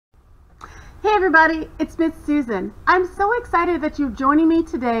Hey everybody, it's Miss Susan. I'm so excited that you're joining me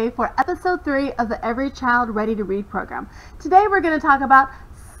today for episode 3 of the Every Child Ready to Read program. Today we're going to talk about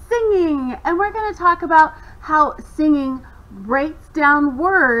singing, and we're going to talk about how singing breaks down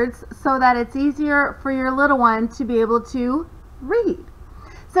words so that it's easier for your little one to be able to read.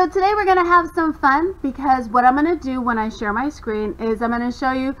 So today we're going to have some fun, because what I'm going to do when I share my screen is I'm going to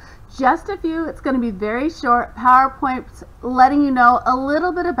show you just a few, it's going to be very short PowerPoints letting you know a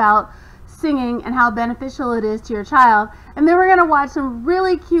little bit about singing and how beneficial it is to your child, and then we're going to watch some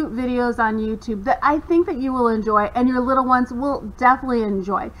really cute videos on YouTube that I think that you will enjoy and your little ones will definitely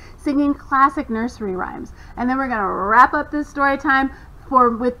enjoy, singing classic nursery rhymes. And then we're going to wrap up this story time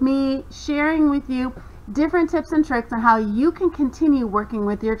with me sharing with you different tips and tricks on how you can continue working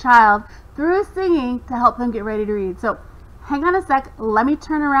with your child through singing to help them get ready to read. So hang on a sec, let me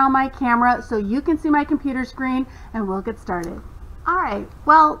turn around my camera so you can see my computer screen and we'll get started. Alright,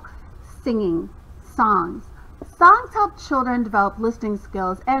 well, singing, songs. Songs help children develop listening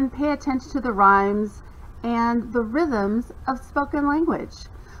skills and pay attention to the rhymes and the rhythms of spoken language.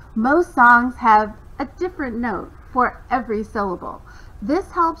 Most songs have a different note for every syllable.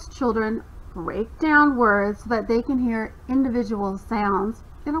 This helps children break down words so that they can hear individual sounds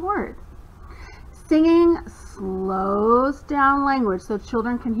in a word. Singing slows down language so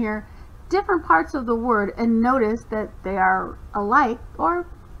children can hear different parts of the word and notice that they are alike or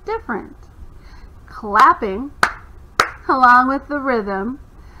different. Clapping along with the rhythm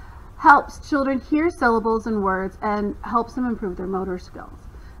helps children hear syllables and words and helps them improve their motor skills.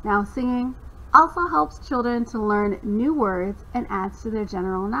 Now, singing also helps children to learn new words and adds to their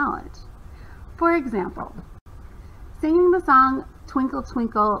general knowledge. For example, singing the song Twinkle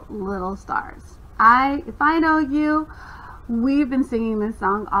Twinkle Little Stars. If I know you, we've been singing this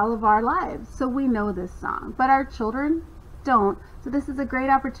song all of our lives, so we know this song, but our children don't, so this is a great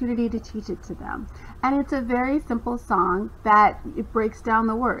opportunity to teach it to them. And it's a very simple song that it breaks down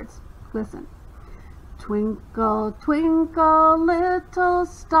the words. Listen. Twinkle, twinkle, little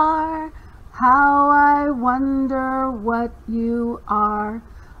star, how I wonder what you are.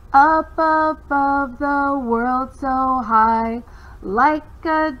 Up above the world so high, like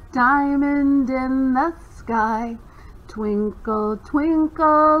a diamond in the sky. Twinkle,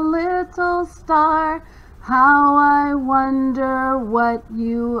 twinkle, little star, how I wonder what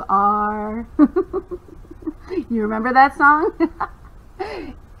you are. You remember that song?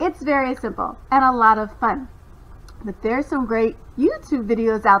 It's very simple and a lot of fun. But there's some great YouTube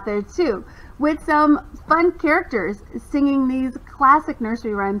videos out there too, with some fun characters singing these classic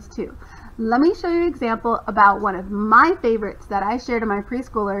nursery rhymes too. Let me show you an example about one of my favorites that I share to my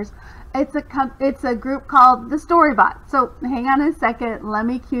preschoolers. It's a group called the Storybot. So hang on a second, let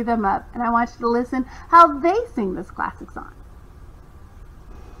me cue them up, and I want you to listen how they sing this classic song.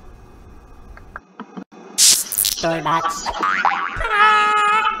 Storybots.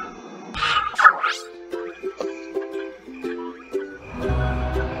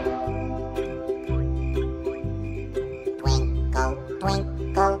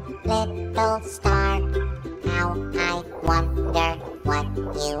 Twinkle, little star, how I wonder what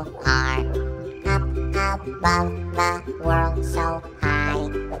you are. Up above the world so high,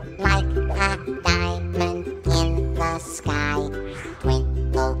 like a diamond in the sky.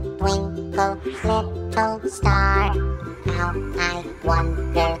 Twinkle, twinkle, little star, how I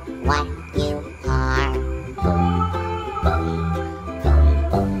wonder what you are.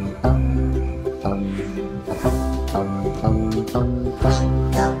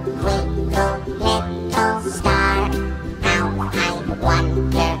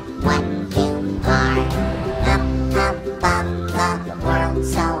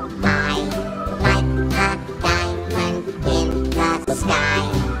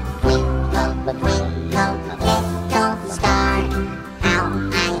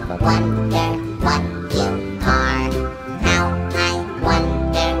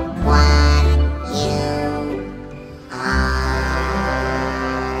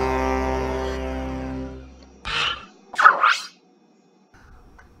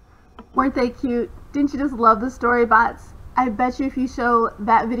 Weren't they cute? Didn't you just love the Storybots? I bet you if you show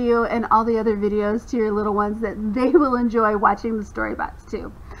that video and all the other videos to your little ones that they will enjoy watching the Storybots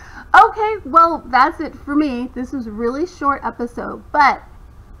too. Okay, well that's it for me. This was a really short episode, but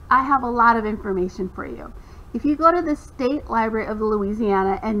I have a lot of information for you. If you go to the State Library of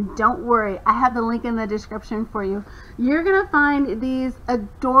Louisiana, and don't worry, I have the link in the description for you, you're going to find these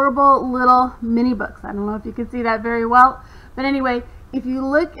adorable little mini books. I don't know if you can see that very well, but anyway, if you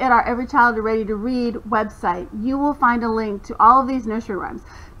look at our Every Child Ready to Read website, you will find a link to all of these nursery rhymes.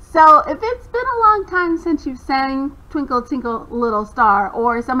 So if it's been a long time since you've sang Twinkle Twinkle Little Star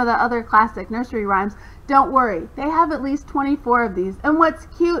or some of the other classic nursery rhymes, don't worry. They have at least 24 of these. And what's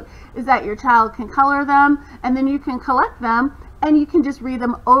cute is that your child can color them, and then you can collect them, and you can just read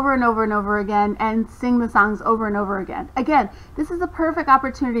them over and over and over again and sing the songs over and over again. Again, this is a perfect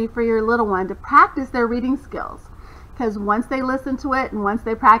opportunity for your little one to practice their reading skills. Because once they listen to it and once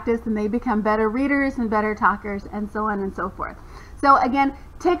they practice, then they become better readers and better talkers and so on and so forth. So again,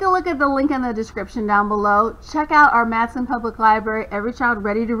 take a look at the link in the description down below. Check out our Matteson Public Library Every Child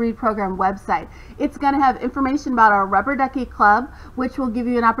Ready to Read program website. It's going to have information about our Rubber Ducky Club, which will give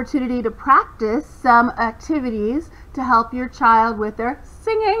you an opportunity to practice some activities to help your child with their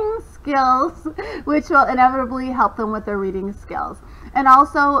singing skills, which will inevitably help them with their reading skills. And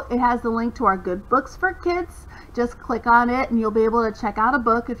also, it has the link to our Good Books for Kids. Just click on it and you'll be able to check out a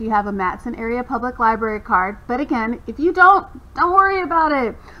book if you have a Matteson Area Public Library card. But again, if you don't worry about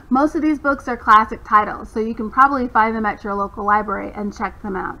it. Most of these books are classic titles, so you can probably find them at your local library and check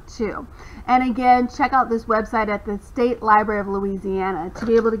them out too. And again, check out this website at the State Library of Louisiana to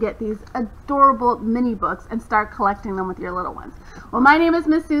be able to get these adorable mini books and start collecting them with your little ones. Well, my name is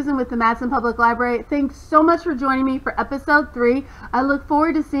Miss Susan with the Matteson Public Library. Thanks so much for joining me for episode 3. I look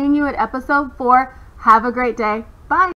forward to seeing you at episode 4. Have a great day. Bye.